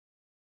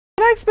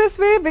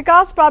Expressway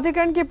विकास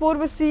प्राधिकरण के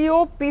पूर्व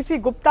सीईओ पीसी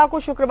गुप्ता को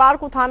शुक्रवार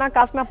को थाना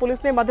कासना पुलिस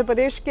ने मध्य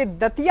प्रदेश के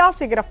दतिया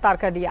से गिरफ्तार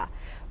कर लिया।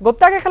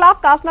 गुप्ता के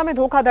खिलाफ कासना में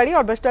धोखाधड़ी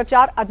और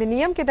भ्रष्टाचार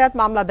अधिनियम के तहत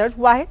मामला दर्ज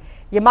हुआ है।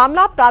 ये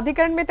मामला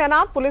प्राधिकरण में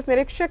तैनात पुलिस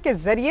निरीक्षक के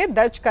जरिए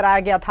दर्ज कराया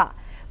गया था।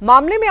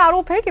 मामले में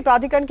आरोप है कि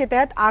प्राधिकरण के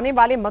तहत आने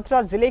वाले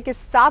मथुरा जिले के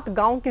 7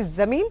 गांवों की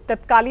जमीन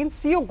तत्कालीन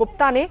सीईओ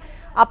गुप्ता ने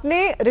अपने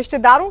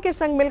रिश्तेदारों के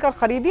संग मिलकर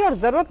खरीदी और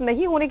जरूरत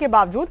नहीं होने के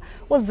बावजूद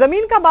उस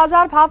जमीन का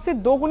बाजार भाव से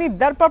दोगुनी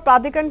दर पर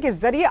प्राधिकरण के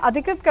जरिए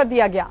अधिकृत कर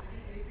दिया गया।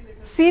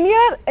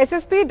 Senior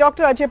SSP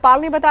doctor Ajay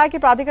Pal ने बताया कि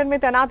प्राधिकरण में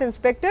तैनात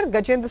इंस्पेक्टर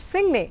गजेंद्र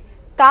सिंह ने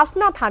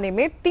कासना थाने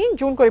में 3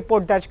 जून को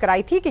रिपोर्ट दर्ज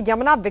कराई थी कि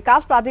यमुना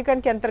विकास प्राधिकरण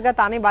के अंतर्गत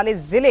आने वाले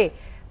जिले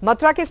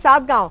मथुरा के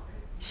 7 गांव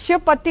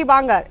शिवपट्टी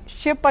बांगर,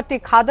 शिवपट्टी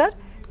खादर,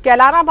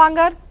 कैलाना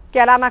बांगर,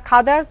 कैलाना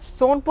खादर,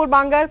 सोनपुर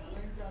बांगर,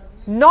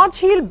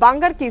 नौझील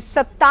बांगर की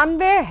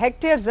 97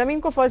 हेक्टेयर जमीन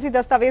को फर्जी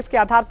दस्तावेज के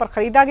आधार पर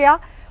खरीदा गया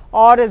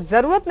और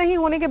जरूरत नहीं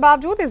होने के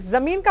बावजूद इस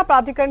जमीन का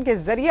प्राधिकरण के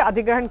जरिए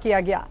अधिग्रहण किया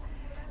गया।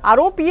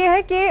 आरोप यह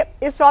है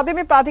कि इस सौदे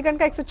में प्राधिकरण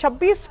का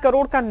 126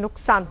 करोड़ का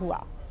नुकसान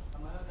हुआ।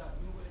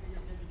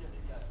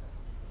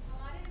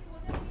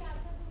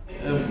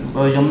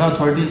 यमुना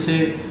अथॉरिटी से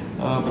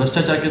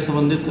भ्रष्टाचार के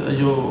संबंधित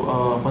जो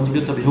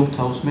पंजीकृत अभियोग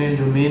था उसमें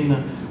जो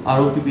मेन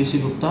आरोपी पीसी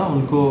गुप्ता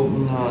उनको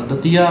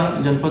दतिया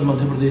जनपद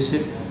मध्य प्रदेश से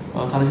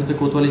थाना क्षेत्र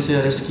कोतवाली से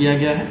अरेस्ट किया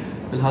गया है।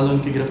 फिलहाल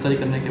उनकी गिरफ्तारी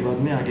करने के बाद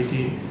में आगे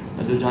की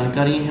जो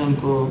जानकारी है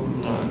उनको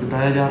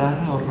जुटाया जा रहा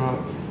है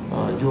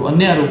और जो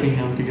अन्य आरोपी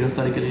हैं उनकी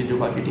गिरफ्तारी के लिए जो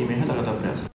बाकी टीमें हैं लगातार प्रयास